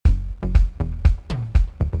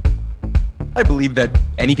I believe that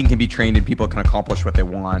anything can be trained and people can accomplish what they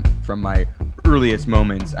want. From my earliest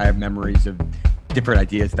moments, I have memories of different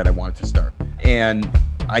ideas that I wanted to start. And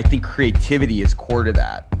I think creativity is core to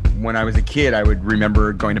that. When I was a kid, I would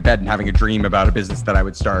remember going to bed and having a dream about a business that I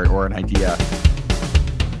would start or an idea.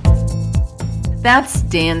 That's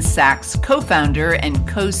Dan Sachs, co-founder and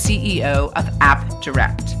co-CEO of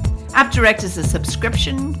AppDirect. AppDirect is a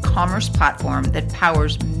subscription commerce platform that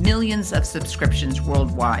powers millions of subscriptions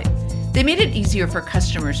worldwide. They made it easier for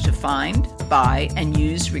customers to find, buy, and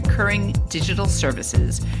use recurring digital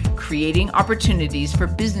services, creating opportunities for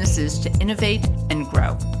businesses to innovate and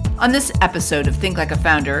grow. On this episode of Think Like a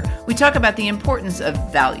Founder, we talk about the importance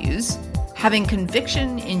of values, having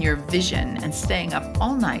conviction in your vision, and staying up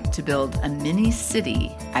all night to build a mini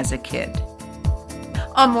city as a kid.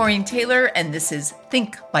 I'm Maureen Taylor, and this is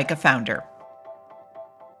Think Like a Founder.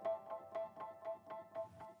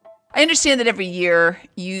 I understand that every year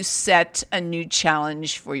you set a new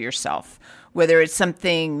challenge for yourself, whether it's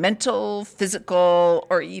something mental, physical,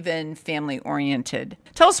 or even family-oriented.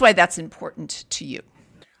 Tell us why that's important to you.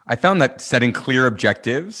 I found that setting clear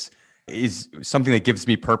objectives is something that gives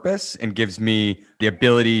me purpose and gives me the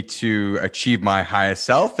ability to achieve my highest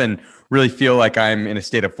self and really feel like I'm in a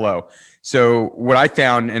state of flow. So what I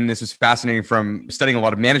found, and this was fascinating from studying a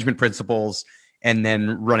lot of management principles and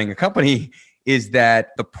then running a company, is that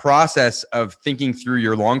the process of thinking through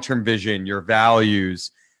your long-term vision, your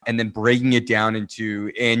values, and then breaking it down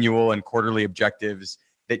into annual and quarterly objectives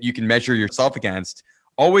that you can measure yourself against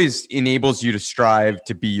always enables you to strive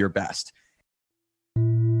to be your best.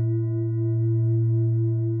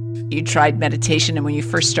 You tried meditation, and when you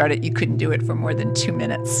first started, you couldn't do it for more than 2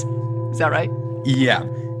 minutes. Is that right? Yeah.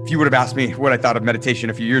 If you would have asked me what I thought of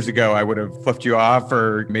meditation a few years ago, I would have flipped you off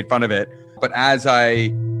or made fun of it. But as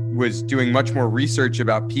I was doing much more research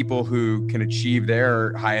about people who can achieve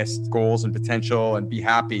their highest goals and potential and be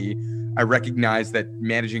happy, I recognized that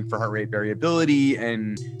managing for heart rate variability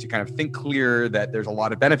and to kind of think clear that there's a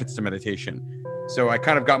lot of benefits to meditation. So I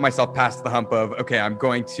kind of got myself past the hump of, okay, I'm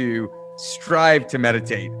going to strive to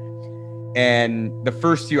meditate. And the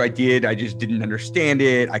first few I did, I just didn't understand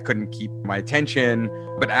it. I couldn't keep my attention.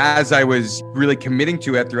 But as I was really committing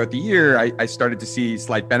to it throughout the year, I started to see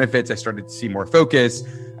slight benefits. I started to see more focus.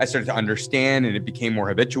 I started to understand, and it became more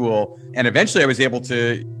habitual. And eventually I was able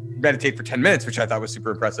to meditate for 10 minutes, which I thought was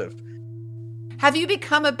super impressive. Have you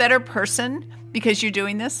become a better person because you're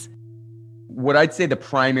doing this? What I'd say the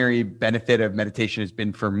primary benefit of meditation has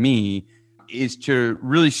been for me is to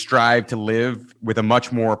really strive to live with a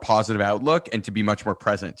much more positive outlook and to be much more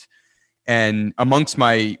present. And amongst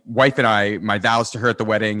my wife and I, my vows to her at the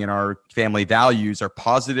wedding and our family values are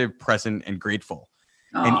positive, present, and grateful.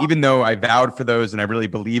 Aww. And even though I vowed for those and I really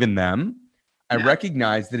believe in them, I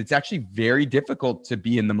recognize that it's actually very difficult to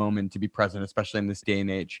be in the moment, to be present, especially in this day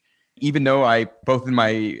and age. Even though I, both in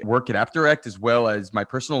my work at AppDirect as well as my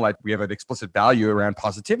personal life, we have an explicit value around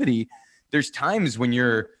positivity, there's times when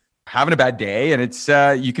you're having a bad day and it's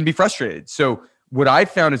you can be frustrated. So what I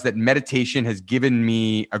found is that meditation has given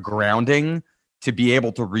me a grounding to be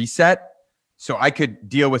able to reset. So I could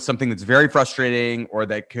deal with something that's very frustrating or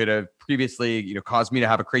that could have previously, caused me to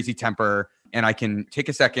have a crazy temper. And I can take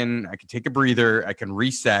a second, I can take a breather, I can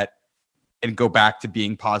reset and go back to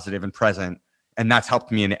being positive and present. And that's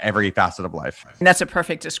helped me in every facet of life. And that's a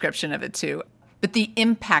perfect description of it too. But the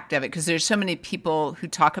impact of it, because there's so many people who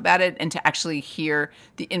talk about it, and to actually hear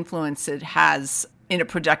the influence it has in a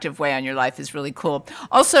productive way on your life is really cool.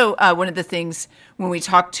 Also, one of the things when we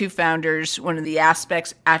talk to founders, one of the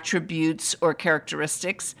aspects, attributes, or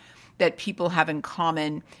characteristics that people have in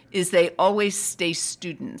common is they always stay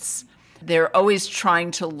students. They're always trying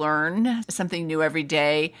to learn something new every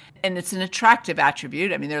day. And it's an attractive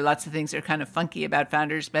attribute. I mean, there are lots of things that are kind of funky about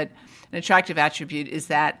founders, but an attractive attribute is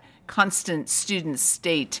that constant student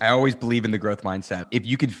state. I always believe in the growth mindset. If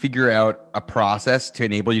you could figure out a process to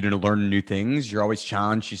enable you to learn new things, you're always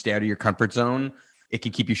challenged, you stay out of your comfort zone. It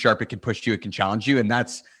can keep you sharp, it can push you, it can challenge you. And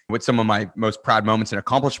that's what some of my most proud moments and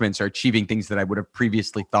accomplishments are, achieving things that I would have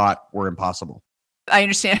previously thought were impossible. I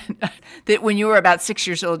understand that when you were about 6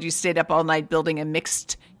 years old, you stayed up all night building a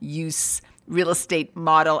mixed use real estate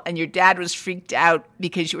model, and your dad was freaked out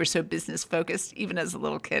because you were so business focused, even as a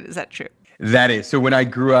little kid. Is that true? That is. So when I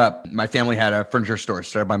grew up, my family had a furniture store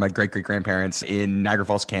started by my great-great-grandparents in Niagara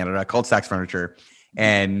Falls, Canada, called Sachs Furniture.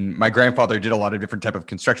 And my grandfather did a lot of different type of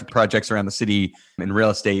construction projects around the city in real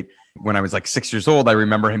estate. When I was like 6 years old, I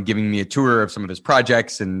remember him giving me a tour of some of his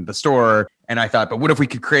projects and the store. And I thought, but what if we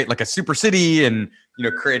could create like a super city and,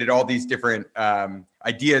 created all these different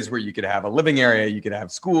ideas where you could have a living area, you could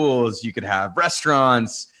have schools, you could have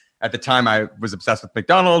restaurants, At the time, I was obsessed with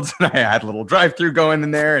McDonald's, and I had a little drive-through going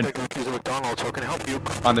in there. And McDonald's, how can I help you?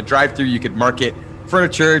 on the drive-through, you could market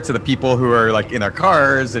furniture to the people who are like in their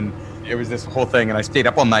cars, and it was this whole thing. And I stayed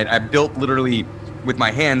up all night. I built literally with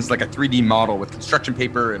my hands like a 3D model with construction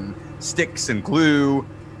paper and sticks and glue.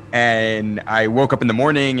 And I woke up in the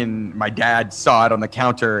morning, and my dad saw it on the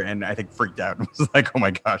counter, and I think freaked out and was like, "Oh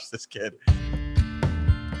my gosh, this kid."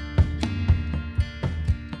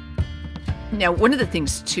 Now, one of the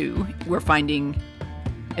things, too, we're finding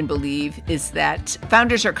and believe is that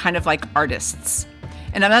founders are kind of like artists.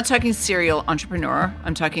 And I'm not talking serial entrepreneur,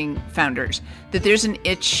 I'm talking founders. That there's an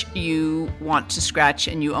itch you want to scratch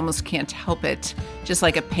and you almost can't help it, just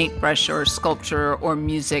like a paintbrush or sculpture or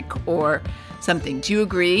music or something. Do you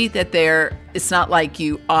agree that it's not like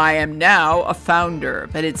I am now a founder,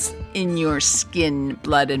 but it's in your skin,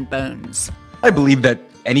 blood, and bones? I believe that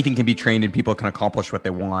anything can be trained and people can accomplish what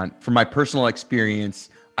they want. From my personal experience,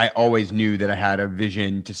 I always knew that I had a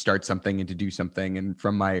vision to start something and to do something. And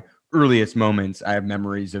from my earliest moments, I have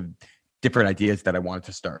memories of different ideas that I wanted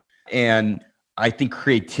to start. And I think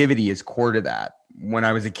creativity is core to that. When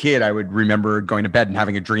I was a kid, I would remember going to bed and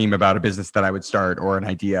having a dream about a business that I would start or an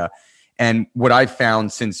idea. And what I've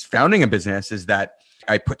found since founding a business is that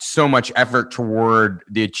I put so much effort toward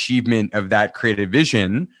the achievement of that creative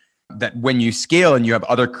vision that when you scale and you have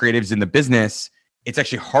other creatives in the business, it's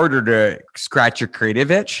actually harder to scratch your creative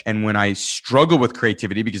itch. And when I struggle with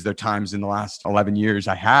creativity, because there are times in the last 11 years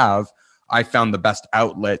I found the best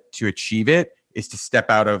outlet to achieve it is to step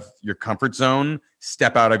out of your comfort zone,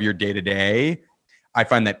 step out of your day-to-day. I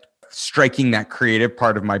find that striking that creative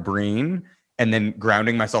part of my brain and then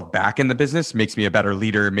grounding myself back in the business makes me a better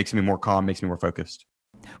leader, makes me more calm, makes me more focused.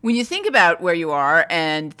 When you think about where you are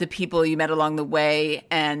and the people you met along the way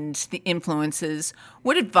and the influences,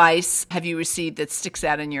 what advice have you received that sticks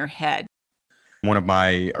out in your head? One of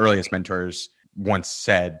my earliest mentors once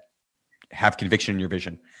said, have conviction in your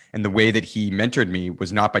vision. And the way that he mentored me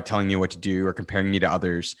was not by telling me what to do or comparing me to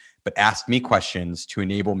others, but asked me questions to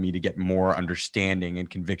enable me to get more understanding and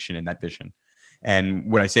conviction in that vision. And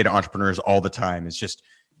what I say to entrepreneurs all the time is just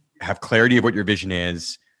have clarity of what your vision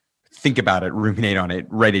is. Think about it, ruminate on it,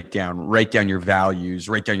 write down your values,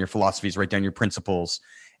 write down your philosophies, write down your principles,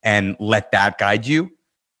 and let that guide you.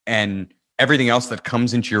 And everything else that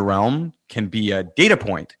comes into your realm can be a data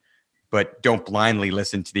point, but don't blindly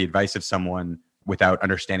listen to the advice of someone without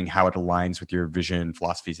understanding how it aligns with your vision,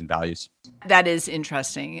 philosophies, and values. That is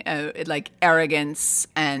interesting. Like arrogance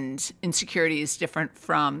and insecurity is different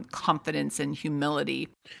from confidence and humility.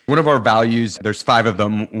 One of our values, there's 5 of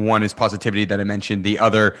them. One is positivity that I mentioned. The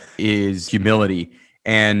other is humility.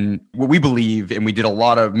 And what we believe, and we did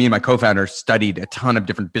me and my co-founder studied a ton of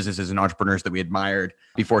different businesses and entrepreneurs that we admired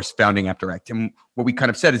before founding AppDirect. And what we kind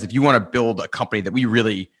of said is if you want to build a company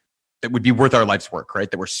that that would be worth our life's work, right?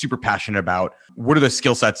 That we're super passionate about. What are the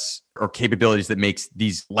skill sets or capabilities that makes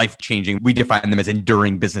these life-changing? We define them as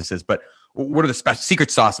enduring businesses, but what are the secret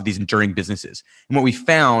sauce of these enduring businesses? And what we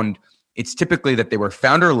found, it's typically that they were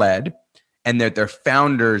founder-led and that their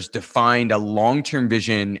founders defined a long-term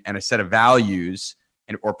vision and a set of values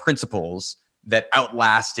or principles that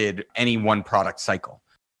outlasted any one product cycle.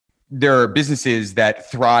 There are businesses that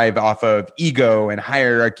thrive off of ego and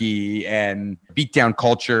hierarchy and beat down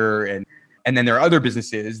culture. And then there are other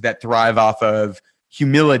businesses that thrive off of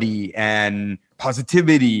humility and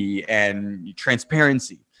positivity and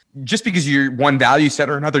transparency. Just because you're one value set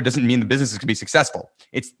or another doesn't mean the business is going to be successful.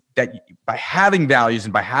 It's that by having values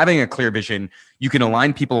and by having a clear vision, you can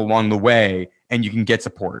align people along the way and you can get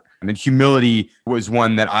support. And then humility was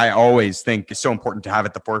one that I always think is so important to have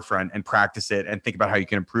at the forefront and practice it and think about how you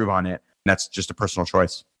can improve on it. And that's just a personal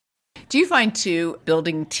choice. Do you find too,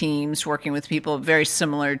 building teams, working with people very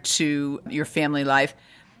similar to your family life,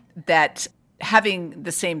 that having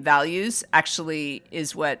the same values actually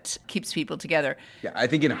is what keeps people together? Yeah, I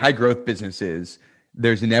think in high growth businesses,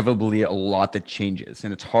 there's inevitably a lot that changes,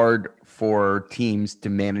 and it's hard for teams to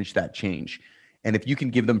manage that change. And if you can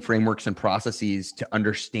give them frameworks and processes to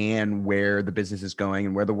understand where the business is going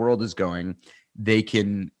and where the world is going, they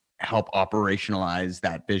can help operationalize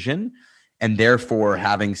that vision. And therefore,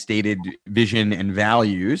 having stated vision and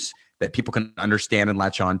values that people can understand and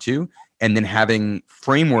latch onto, and then having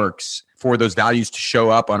frameworks for those values to show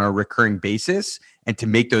up on a recurring basis and to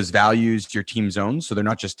make those values your team's own. So they're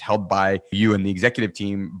not just held by you and the executive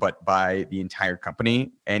team, but by the entire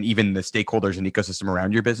company and even the stakeholders and ecosystem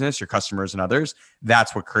around your business, your customers and others.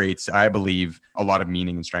 That's what creates, I believe, a lot of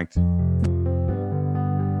meaning and strength.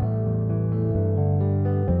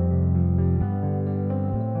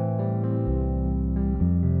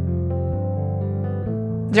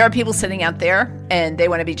 There are people sitting out there and they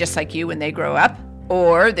want to be just like you when they grow up,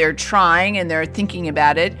 or they're trying and they're thinking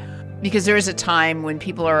about it, because there is a time when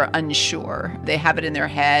people are unsure. They have it in their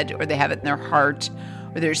head, or they have it in their heart,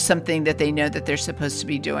 or there's something that they know that they're supposed to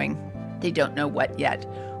be doing. They don't know what yet.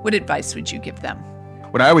 What advice would you give them?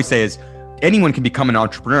 What I always say is anyone can become an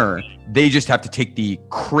entrepreneur. They just have to take the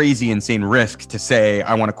crazy, insane risk to say,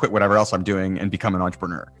 I want to quit whatever else I'm doing and become an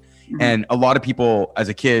entrepreneur. Mm-hmm. And a lot of people as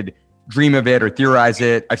a kid dream of it or theorize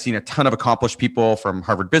it. I've seen a ton of accomplished people from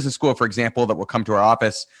Harvard Business School, for example, that will come to our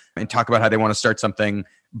office and talk about how they want to start something.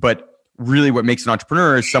 But really what makes an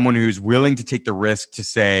entrepreneur is someone who's willing to take the risk to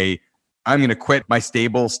say, I'm going to quit my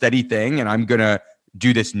stable, steady thing and I'm going to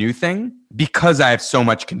do this new thing because I have so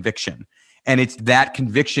much conviction. And it's that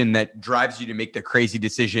conviction that drives you to make the crazy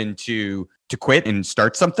decision to quit and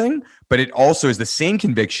start something. But it also is the same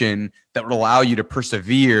conviction that would allow you to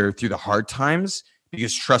persevere through the hard times.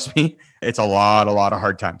 Because trust me, it's a lot of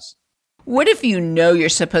hard times. What if you know you're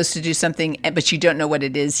supposed to do something, but you don't know what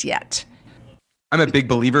it is yet? I'm a big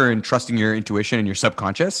believer in trusting your intuition and your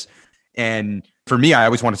subconscious. And for me, I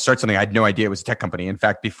always wanted to start something. I had no idea it was a tech company. In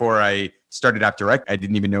fact, before I started AppDirect, I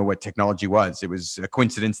didn't even know what technology was. It was a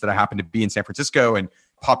coincidence that I happened to be in San Francisco and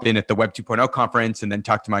pop in at the Web 2.0 conference and then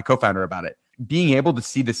talk to my co-founder about it. Being able to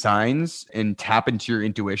see the signs and tap into your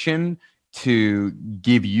intuition to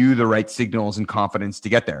give you the right signals and confidence to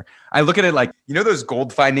get there. I look at it like, you know, those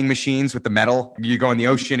gold finding machines with the metal, you go in the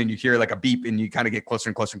ocean and you hear like a beep and you kind of get closer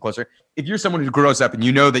and closer and closer. If you're someone who grows up and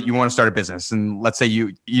you know that you want to start a business and let's say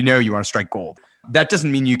you know you want to strike gold, that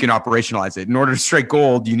doesn't mean you can operationalize it. In order to strike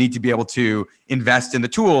gold, you need to be able to invest in the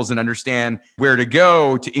tools and understand where to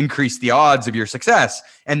go to increase the odds of your success.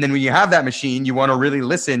 And then when you have that machine, you want to really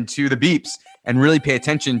listen to the beeps and really pay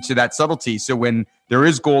attention to that subtlety. So when there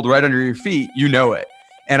is gold right under your feet, you know it.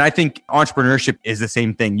 And I think entrepreneurship is the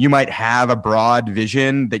same thing. You might have a broad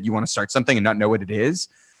vision that you want to start something and not know what it is,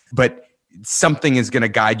 but something is going to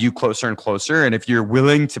guide you closer and closer. And if you're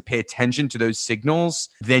willing to pay attention to those signals,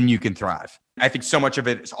 then you can thrive. I think so much of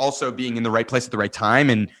it is also being in the right place at the right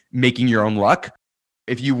time and making your own luck.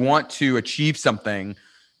 If you want to achieve something,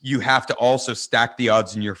 you have to also stack the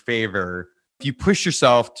odds in your favor. If you push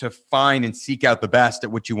yourself to find and seek out the best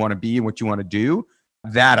at what you want to be and what you want to do,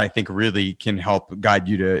 that I think really can help guide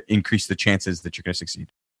you to increase the chances that you're going to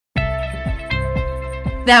succeed.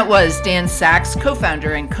 That was Dan Sachs,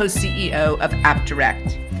 co-founder and co-CEO of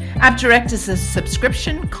AppDirect. AppDirect is a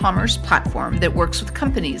subscription commerce platform that works with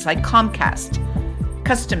companies like Comcast,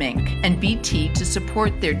 Custom Ink, and BT to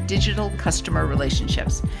support their digital customer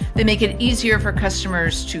relationships. They make it easier for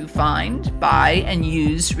customers to find, buy, and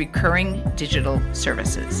use recurring digital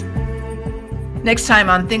services. Next time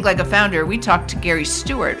on Think Like a Founder, we talk to Gary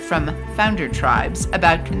Stewart from Founder Tribes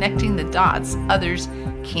about connecting the dots others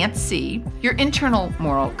can't see, your internal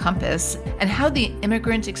moral compass, and how the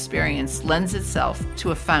immigrant experience lends itself to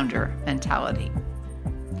a founder mentality.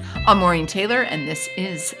 I'm Maureen Taylor, and this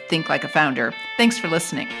is Think Like a Founder. Thanks for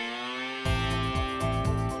listening.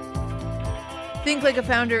 Think Like a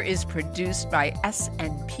Founder is produced by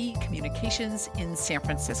SNP Communications in San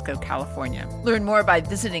Francisco, California. Learn more by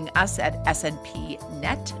visiting us at snpnet.com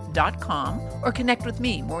or connect with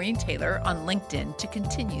me, Maureen Taylor, on LinkedIn to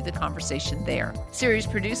continue the conversation there. Series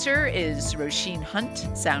producer is Roisin Hunt,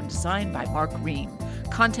 sound design by Mark Ream.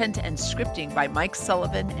 Content and scripting by Mike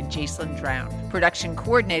Sullivan and Jason Drown. Production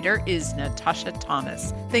coordinator is Natasha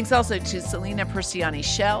Thomas. Thanks also to Selena Persiani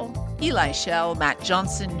Shell, Eli Shell, Matt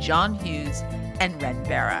Johnson, John Hughes, and Ren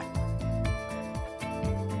Barra.